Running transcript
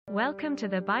Welcome to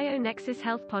the BioNexus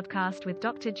Health Podcast with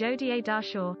Dr. Jodi A.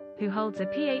 Darshaw, who holds a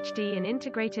PhD in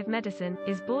integrative medicine,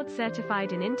 is board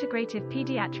certified in integrative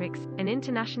pediatrics, an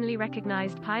internationally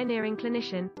recognized pioneering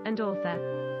clinician, and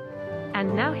author.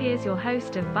 And now here's your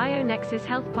host of BioNexus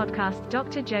Health Podcast,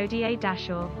 Dr. Jodi A.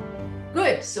 Darshaw.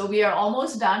 Good. So we are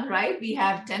almost done, right? We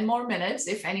have 10 more minutes.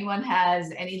 If anyone has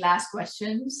any last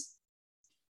questions.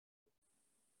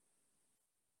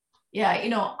 Yeah,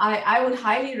 I would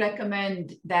highly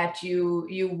recommend that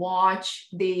you watch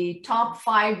the top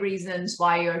 5 reasons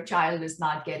why your child is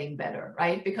not getting better,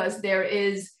 right? Because there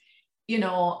is, a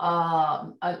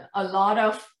lot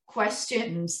of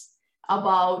questions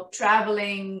about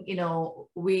traveling.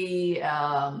 We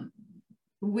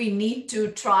need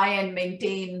to try and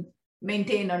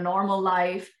maintain a normal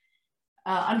life.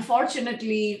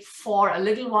 Unfortunately, for a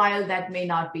little while, that may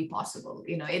not be possible.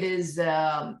 It is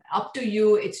up to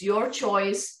you. It's your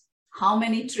choice how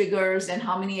many triggers and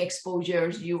how many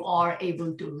exposures you are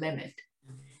able to limit.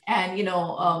 And,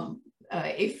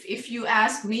 if you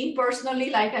ask me personally,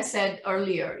 like I said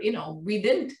earlier, we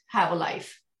didn't have a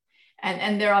life.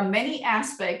 And there are many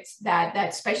aspects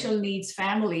that special needs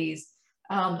families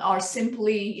are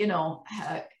simply,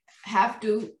 have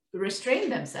to restrain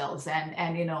themselves.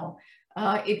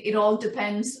 It all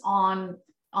depends on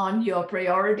your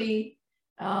priority,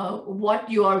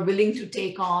 what you are willing to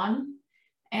take on,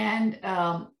 and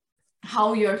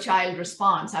how your child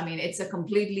responds. I mean, it's a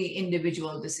completely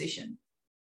individual decision.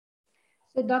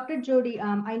 So Dr. Jodi,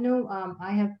 I know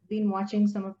I have been watching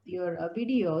some of your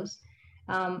videos.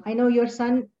 I know your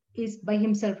son is by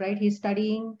himself, right? He's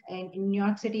studying in New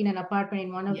York City in an apartment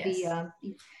in one of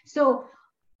so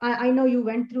I know you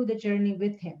went through the journey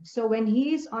with him. So when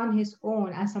he's on his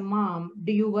own as a mom,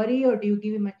 do you worry or do you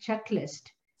give him a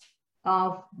checklist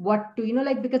of what to,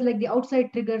 because the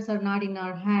outside triggers are not in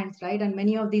our hands, right? And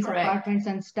many of these Correct. Apartments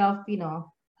and stuff, you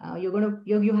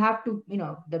have to,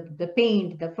 the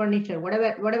paint, the furniture,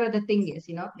 whatever the thing is,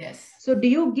 Yes. So do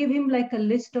you give him like a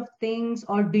list of things,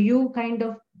 or do you kind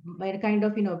of,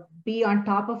 be on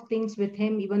top of things with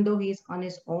him, even though he's on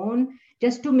his own,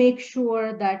 just to make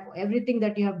sure that everything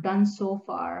that you have done so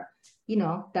far,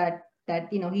 that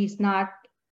he's not,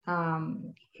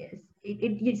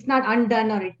 it's not undone,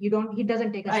 or he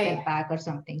doesn't take a step back or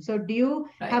something. So do you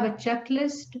have a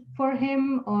checklist for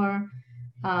him, or?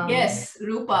 Yes,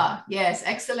 Rupa. Yes,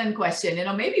 excellent question.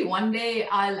 Maybe one day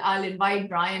I'll invite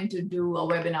Brian to do a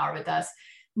webinar with us.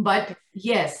 But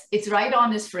yes, it's right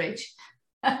on his fridge.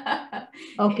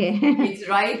 Okay. It's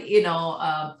right,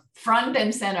 front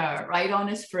and center, right on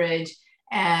his fridge.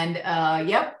 And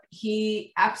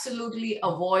he absolutely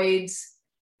avoids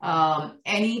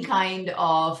any kind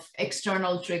of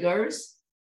external triggers,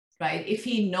 right? If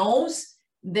he knows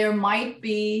there might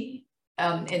be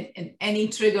any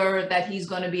trigger that he's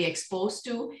going to be exposed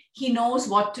to, he knows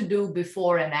what to do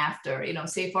before and after.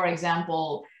 Say, for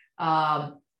example,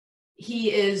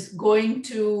 he is going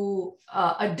to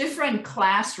a different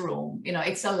classroom.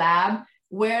 It's a lab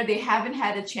where they haven't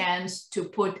had a chance to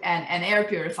put an air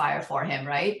purifier for him,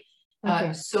 right?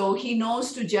 Okay. So he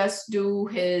knows to just do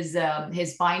his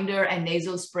binder and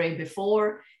nasal spray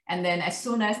before, and then as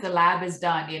soon as the lab is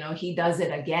done, he does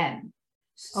it again.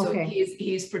 So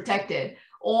he's protected.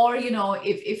 Or,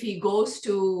 if he goes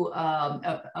to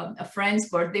a friend's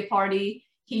birthday party,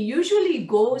 he usually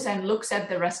goes and looks at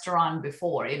the restaurant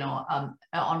before, on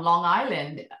Long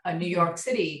Island, New York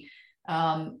City.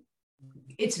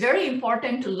 It's very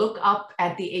important to look up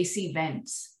at the AC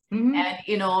vents. Mm-hmm.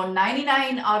 And,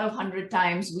 99 out of 100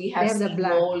 times we have seen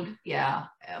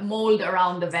mold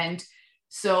around the vent.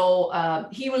 So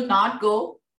he will not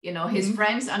go. His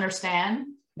friends understand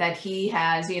that he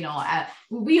has,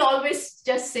 we always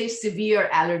just say severe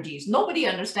allergies. Nobody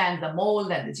understands the mold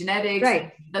and the genetics.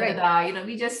 Right.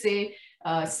 We just say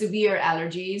severe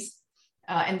allergies.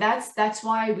 And that's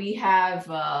why we have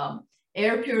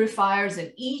air purifiers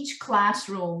in each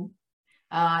classroom.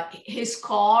 His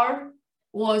car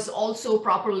was also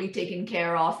properly taken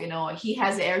care of. He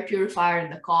has an air purifier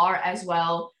in the car as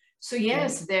well. So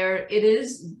yes, there it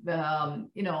is,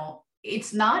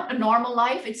 it's not a normal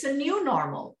life, it's a new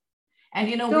normal. And,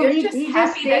 so we're just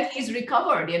happy that he's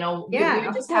recovered,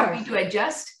 we're just happy to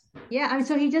adjust. Yeah, and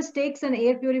so he just takes an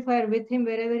air purifier with him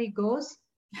wherever he goes?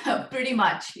 Pretty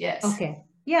much, yes. Okay.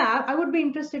 Yeah, I would be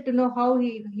interested to know how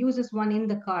he uses one in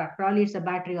the car. Probably it's a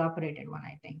battery operated one,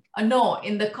 I think. No,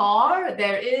 in the car,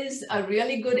 there is a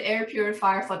really good air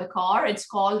purifier for the car. It's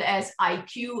called as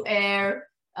IQ Air,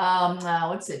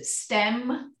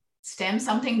 STEM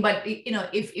something. But,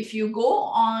 if you go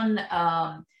on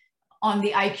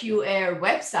the IQ Air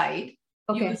website,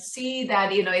 you Okay. will see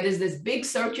that, it is this big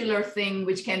circular thing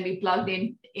which can be plugged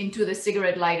into the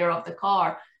cigarette lighter of the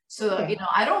car. So, Okay.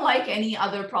 I don't like any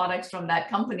other products from that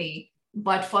company,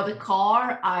 but for the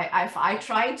car, I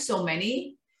tried so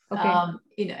many.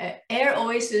 Okay. Air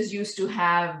Oasis used to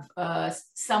have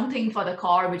something for the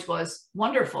car, which was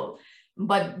wonderful,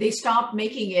 but they stopped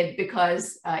making it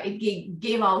because it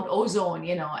gave out ozone,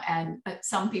 and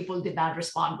some people did not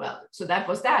respond well. So that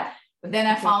was that. But then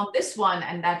I found this one,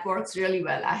 and that works really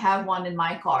well. I have one in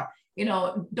my car.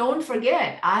 Don't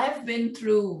forget, I have been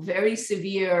through very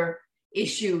severe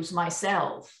issues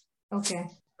myself. Okay.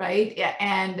 Right. Yeah.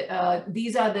 And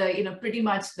these are the, pretty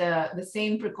much the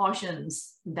same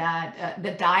precautions that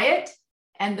the diet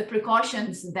and the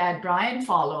precautions that Brian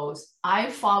follows, I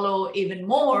follow even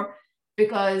more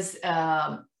because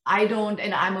I don't,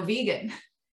 and I'm a vegan.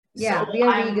 Yeah, So we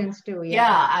are vegans too.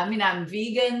 Yeah. I mean, I'm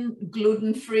vegan,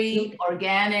 gluten-free,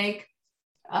 organic.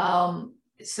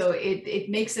 So it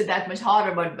makes it that much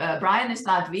harder, but Brian is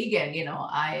not vegan.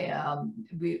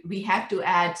 We had to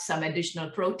add some additional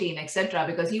protein, etc.,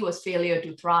 because he was failure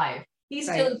to thrive. He's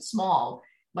still small,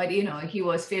 but he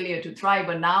was failure to thrive,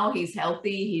 but now he's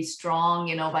healthy, he's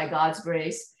strong, by God's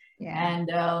grace. And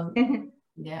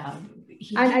yeah.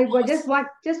 And I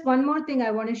just one more thing I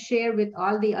want to share with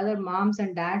all the other moms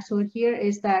and dads who are here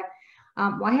is that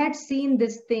I had seen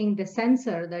this thing, the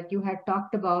sensor that you had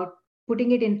talked about,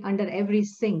 putting it in under every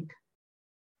sink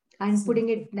and putting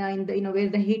it in the, where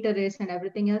the heater is and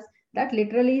everything else. That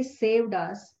literally saved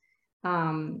us.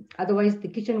 Otherwise, the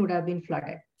kitchen would have been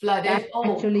flooded. That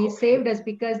actually saved us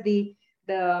because the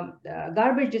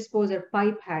garbage disposer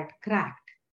pipe had cracked.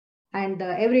 And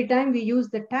every time we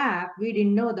used the tap, we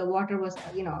didn't know the water was,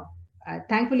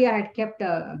 thankfully I had kept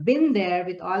a bin there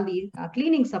with all the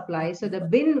cleaning supplies. So the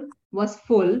bin was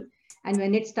full. And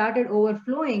when it started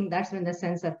overflowing, that's when the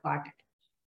sensor parted.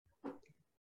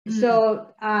 So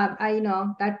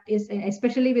that is,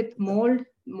 especially with mold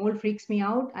freaks me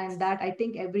out. And that I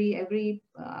think every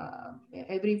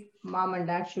mom and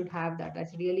dad should have that.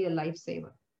 That's really a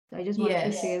lifesaver. So I just wanted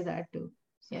to share that too.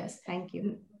 So, yes. Thank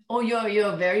you. Oh,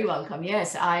 you're very welcome.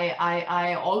 Yes,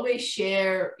 I always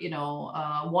share,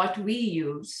 what we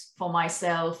use for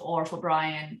myself or for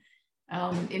Brian,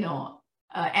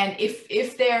 and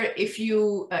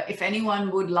if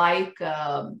anyone would like,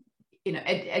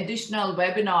 additional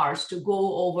webinars to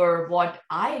go over what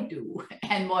I do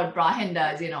and what Brian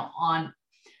does,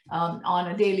 on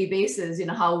a daily basis,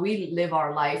 how we live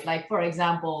our life. Like, for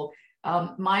example,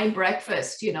 my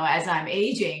breakfast, as I'm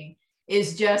aging,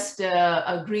 is just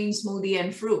a green smoothie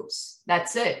and fruits.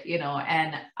 That's it,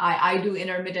 and I do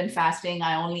intermittent fasting.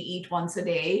 I only eat once a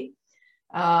day.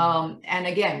 And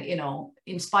again,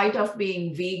 in spite of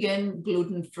being vegan,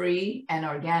 gluten-free, and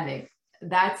organic,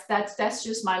 that's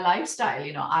just my lifestyle.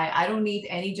 I don't eat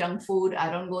any junk food. I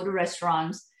don't go to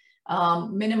restaurants.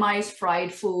 Minimize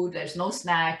fried food. There's no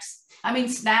snacks. I mean,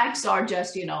 snacks are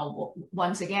just,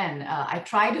 once again, I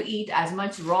try to eat as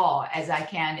much raw as I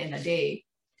can in a day.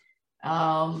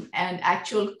 And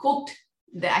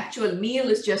the actual meal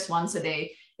is just once a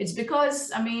day. It's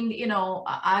because, I mean,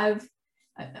 I've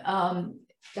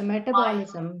the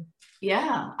metabolism.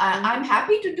 I'm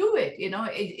happy to do it.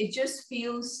 It just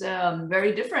feels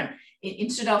very different.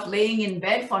 Instead of laying in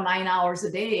bed for 9 hours a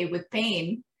day with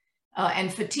pain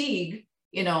and fatigue,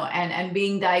 and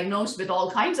being diagnosed with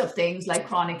all kinds of things like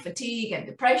chronic fatigue and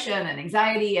depression and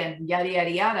anxiety and yada,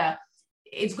 yada, yada.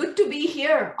 It's good to be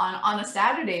here on a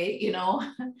Saturday,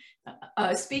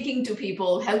 speaking to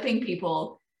people, helping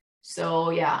people. So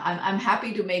yeah, I'm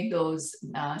happy to make those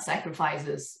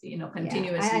sacrifices,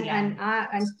 continuously. Yeah.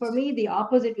 And for me, the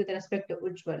opposite with respect to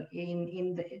Ujjwal.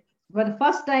 For the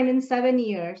first time in 7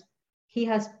 years, he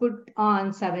has put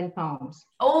on 7 pounds.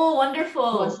 Oh,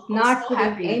 wonderful! Was not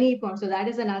putting any pounds. So that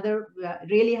is another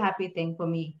really happy thing for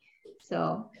me.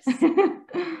 So.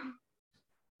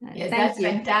 Yes, that's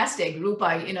fantastic,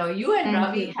 Rupa. You and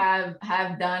Ravi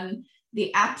have done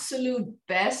the absolute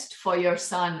best for your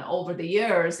son over the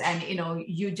years. And,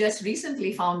 you just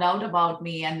recently found out about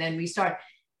me, and then we start,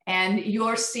 and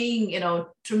you're seeing,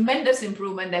 tremendous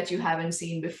improvement that you haven't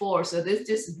seen before. So this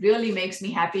just really makes me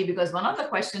happy, because one of the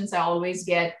questions I always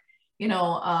get,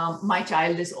 my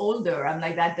child is older. I'm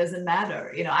like, that doesn't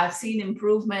matter. I've seen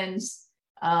improvements.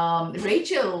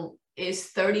 Rachel is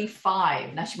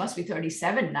 35. Now she must be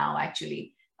 37 now,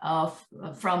 actually,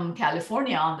 from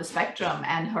California on the spectrum.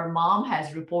 And her mom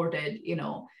has reported,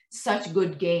 such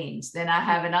good gains. Then I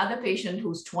have another patient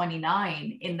who's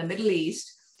 29 in the Middle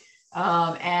East.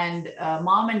 And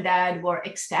mom and dad were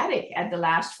ecstatic at the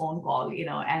last phone call,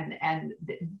 and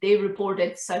they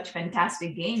reported such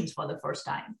fantastic gains for the first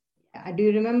time. Do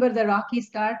you remember the rocky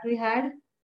start we had?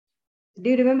 Do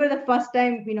you remember the first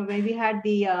time, when we had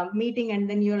the meeting and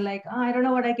then you're like, oh, I don't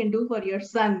know what I can do for your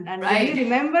son. And Right. do you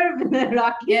remember the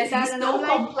rocky Yes, start? he's And so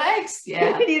complex.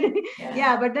 Yeah.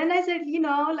 Yeah. But then I said,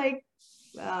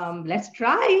 let's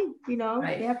try,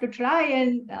 Right. we have to try.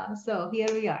 And so here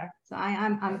we are. So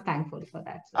I'm thankful for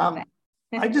that. So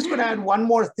I just want to add one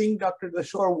more thing, Dr.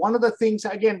 Dashore. One of the things,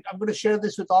 again, I'm going to share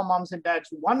this with all moms and dads.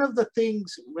 One of the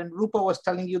things when Rupa was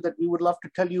telling you that we would love to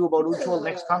tell you about Ujjwal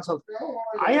next consult,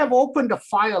 I have opened a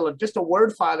file, just a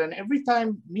Word file, and every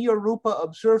time me or Rupa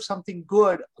observe something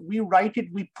good, we write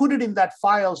it, we put it in that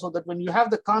file so that when you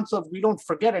have the consult, we don't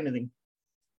forget anything.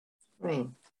 Right.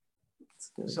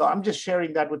 So I'm just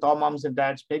sharing that with all moms and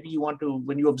dads. Maybe you want to,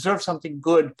 when you observe something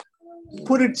good,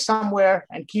 put it somewhere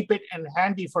and keep it in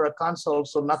handy for a consult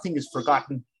so nothing is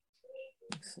forgotten.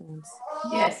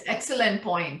 Yes, excellent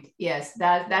point. Yes,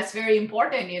 that's very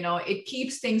important. It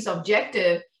keeps things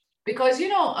objective because,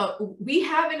 we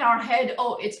have in our head,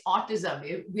 oh, it's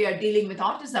autism. We are dealing with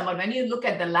autism. But when you look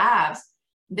at the labs,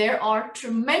 there are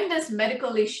tremendous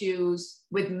medical issues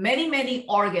with many, many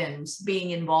organs being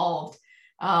involved.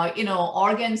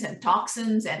 Organs and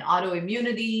toxins and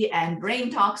autoimmunity and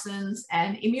brain toxins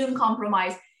and immune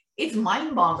compromise. It's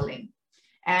mind-boggling.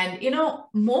 And,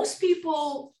 most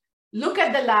people look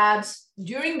at the labs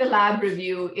during the lab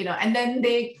review, and then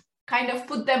they kind of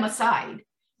put them aside.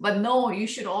 But no, you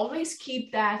should always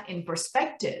keep that in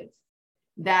perspective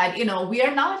that, we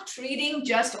are not treating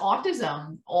just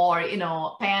autism or,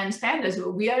 pandas.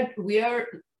 We are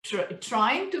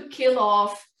trying to kill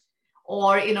off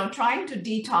or, trying to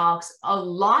detox a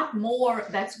lot more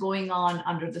that's going on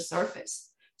under the surface.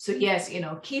 So yes,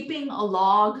 keeping a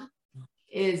log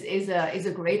is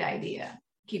a great idea.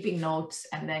 Keeping notes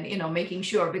and then, making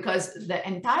sure, because the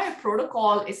entire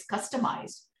protocol is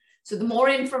customized. So the more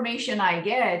information I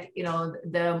get,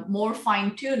 the more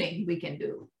fine tuning we can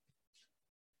do.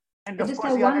 And of just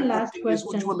course, have the one other last good thing is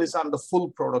question. Ujjwal is on the full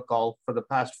protocol for the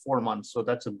past 4 months. So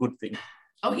that's a good thing.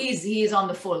 Oh, he is on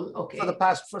the full. Okay.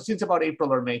 Since about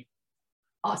April or May.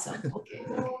 Awesome. Okay.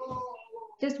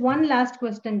 Just one last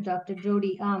question, Dr.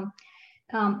 Jody.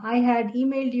 I had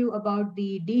emailed you about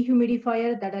the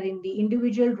dehumidifier that are in the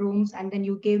individual rooms, and then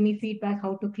you gave me feedback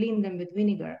how to clean them with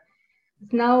vinegar.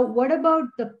 Now, what about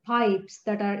the pipes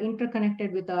that are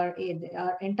interconnected with our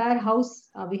entire house?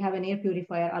 We have an air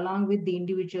purifier along with the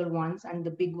individual ones and the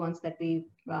big ones that we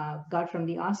got from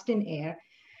the Austin Air.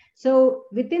 So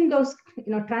within those,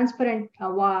 transparent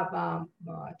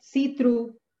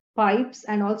see-through pipes,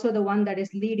 and also the one that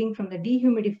is leading from the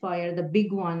dehumidifier, the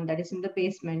big one that is in the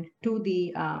basement, to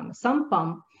the sump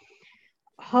pump,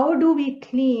 how do we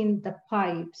clean the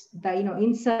pipes that,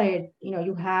 inside,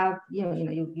 you have,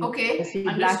 you okay, see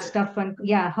black stuff, and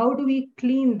how do we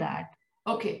clean that?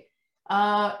 Okay.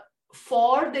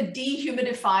 For the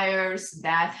dehumidifiers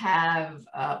that have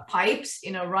pipes,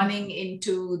 running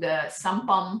into the sump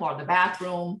pump or the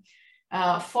bathroom,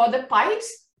 for the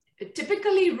pipes,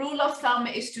 typically rule of thumb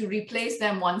is to replace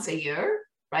them once a year,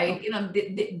 right?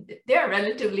 Okay. They're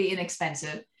relatively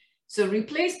inexpensive. So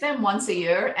replace them once a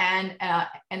year. And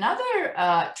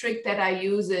another trick that I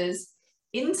use is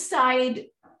inside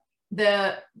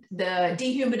the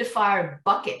dehumidifier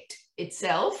bucket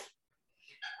itself,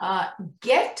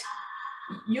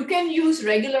 you can use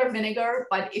regular vinegar,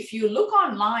 but if you look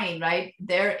online, right,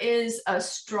 there is a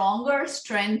stronger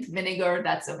strength vinegar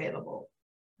that's available.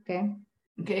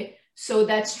 Okay. So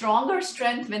that stronger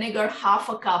strength vinegar, half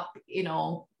a cup,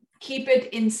 keep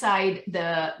it inside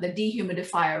the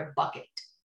dehumidifier bucket.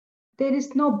 There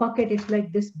is no bucket. It's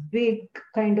like this big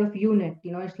kind of unit,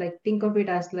 it's like, think of it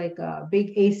as like a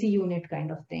big AC unit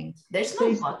kind of thing. There's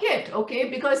no bucket, okay?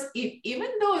 Because even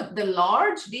though the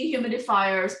large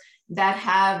dehumidifiers that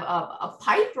have a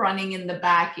pipe running in the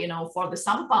back, for the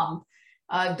sump pump,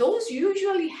 those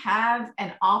usually have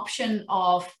an option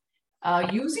of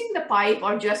using the pipe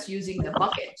or just using the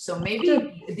bucket. So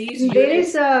maybe these units... There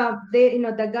is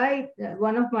the guy,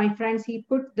 one of my friends, he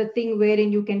put the thing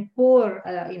wherein you can pour,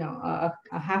 a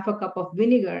half a cup of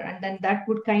vinegar, and then that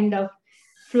would kind of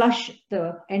flush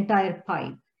the entire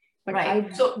pipe. But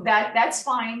right. So that's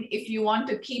fine if you want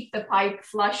to keep the pipe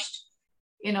flushed.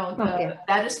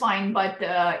 That is fine, but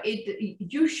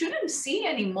you shouldn't see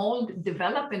any mold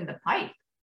develop in the pipe.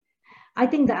 I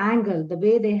think the angle, the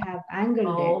way they have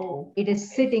angled it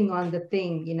is sitting on the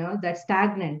thing, that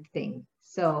stagnant thing.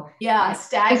 So yeah,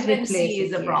 stagnancy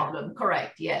is a problem.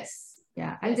 Correct. Yes.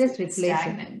 Yeah, I'll just replace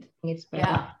stagnant. It's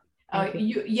better. Yeah.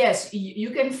 You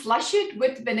can flush it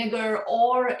with vinegar,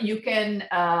 or you can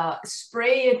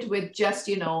spray it with just,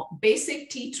 basic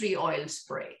tea tree oil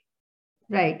spray.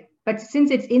 Right. But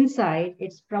since it's inside,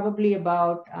 it's probably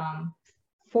about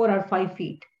 4 or 5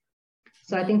 feet.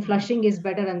 So I think flushing is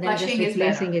better, and then just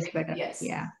replacing is better. Yes.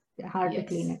 Yeah. Hard to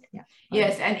clean it. Yeah.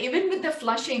 Yes. And even with the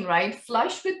flushing, right?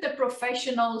 Flush with the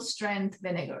professional strength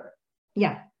vinegar.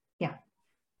 Yeah.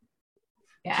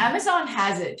 Yeah, Amazon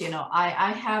has it,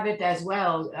 I have it as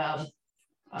well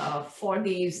for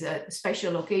these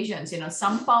special occasions.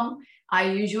 Some pump, I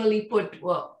usually put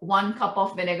 1 cup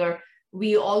of vinegar.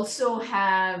 We also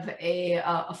have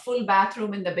a full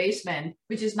bathroom in the basement,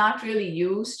 which is not really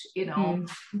used,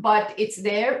 but it's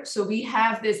there. So we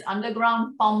have this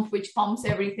underground pump, which pumps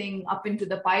everything up into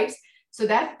the pipes. So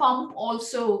that pump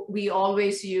also, we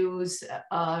always use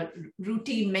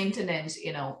routine maintenance,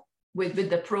 with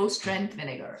the Pro Strength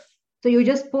vinegar. So you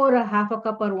just pour a half a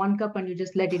cup or 1 cup and you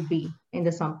just let it be in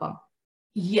the sump pump?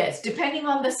 Yes, depending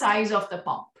on the size of the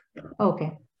pump.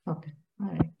 Okay. All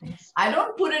right, thanks. I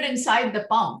don't put it inside the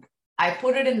pump. I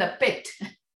put it in the pit.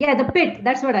 Yeah, the pit.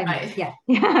 That's what I meant. Right.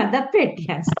 Yeah, the pit,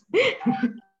 yes.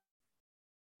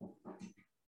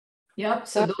 Yep.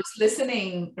 So those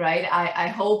listening, right, I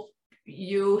hope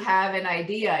you have an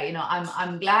idea.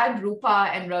 I'm glad Rupa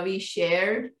and Ravi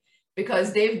shared,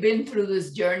 because they've been through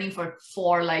this journey for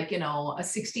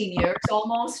 16 years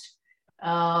almost,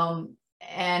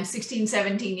 and 16,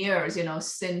 17 years,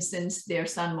 since their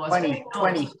son was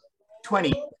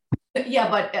 20. Yeah,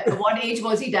 but at what age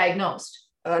was he diagnosed?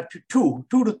 Between 2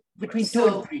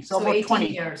 and 3, so about 18 20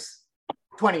 years.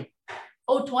 20.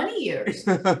 Oh, 20 years.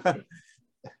 So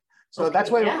okay,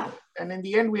 that's why, yeah. And in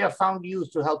the end, we have found you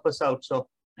to help us out. So.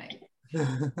 Right.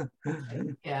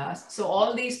 Yeah, so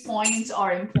all these points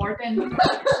are important,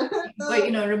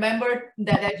 but remember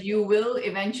that you will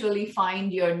eventually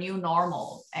find your new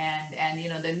normal, and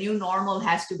the new normal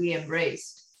has to be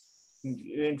embraced.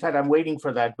 In fact, I'm waiting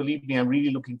for that. Believe me, I'm really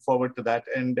looking forward to that.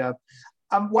 And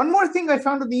one more thing I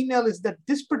found in the email is that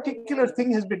this particular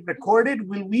thing has been recorded.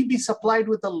 Will we be supplied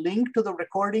with a link to the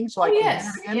recording so I can hear it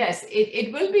again? Yes,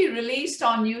 it will be released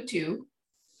on YouTube.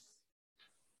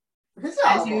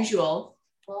 As usual.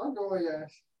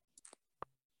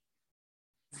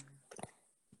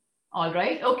 All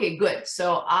right. Okay, good.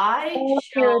 So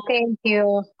thank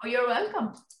you. Oh, you're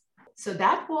welcome. So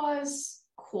that was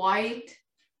quite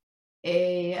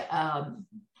an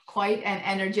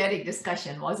energetic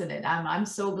discussion, wasn't it? I'm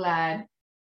so glad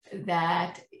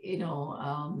that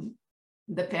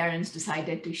the parents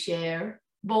decided to share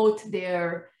both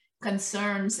their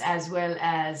concerns as well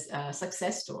as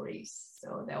success stories.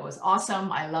 So that was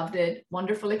awesome. I loved it.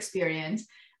 Wonderful experience.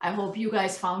 I hope you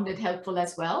guys found it helpful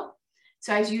as well.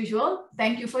 So as usual,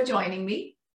 thank you for joining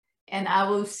me. And I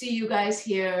will see you guys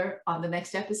here on the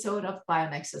next episode of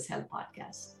BioNexus Health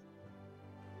Podcast.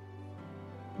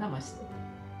 Namaste.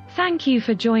 Thank you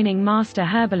for joining Master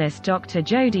Herbalist Dr.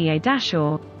 Jodi A.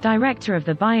 Dashore, Director of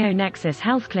the BioNexus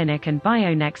Health Clinic and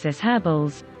BioNexus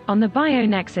Herbals, on the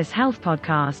BioNexus Health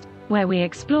Podcast, where we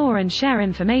explore and share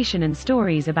information and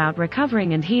stories about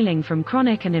recovering and healing from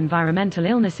chronic and environmental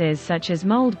illnesses such as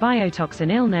mold biotoxin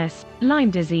illness,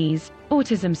 Lyme disease,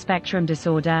 autism spectrum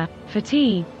disorder,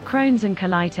 fatigue, Crohn's and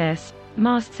colitis,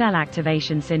 mast cell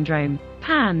activation syndrome,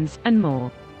 PANS, and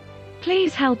more.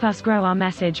 Please help us grow our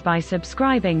message by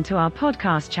subscribing to our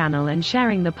podcast channel and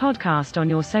sharing the podcast on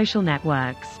your social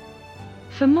networks.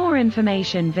 For more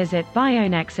information, visit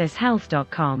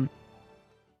bionexushealth.com.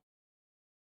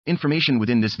 Information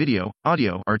within this video,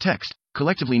 audio, or text,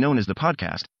 collectively known as the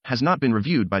podcast, has not been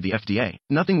reviewed by the FDA.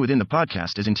 Nothing within the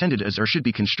podcast is intended as or should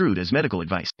be construed as medical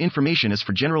advice. Information is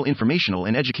for general informational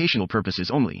and educational purposes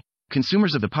only.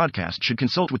 Consumers of the podcast should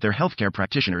consult with their healthcare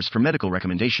practitioners for medical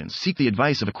recommendations. Seek the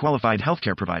advice of a qualified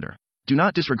healthcare provider. Do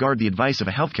not disregard the advice of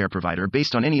a healthcare provider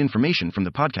based on any information from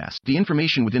the podcast. The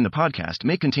information within the podcast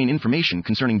may contain information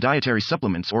concerning dietary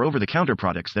supplements or over-the-counter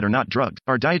products that are not drugs.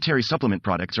 Our dietary supplement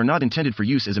products are not intended for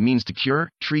use as a means to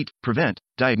cure, treat, prevent,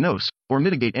 diagnose, or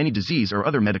mitigate any disease or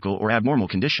other medical or abnormal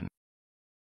condition.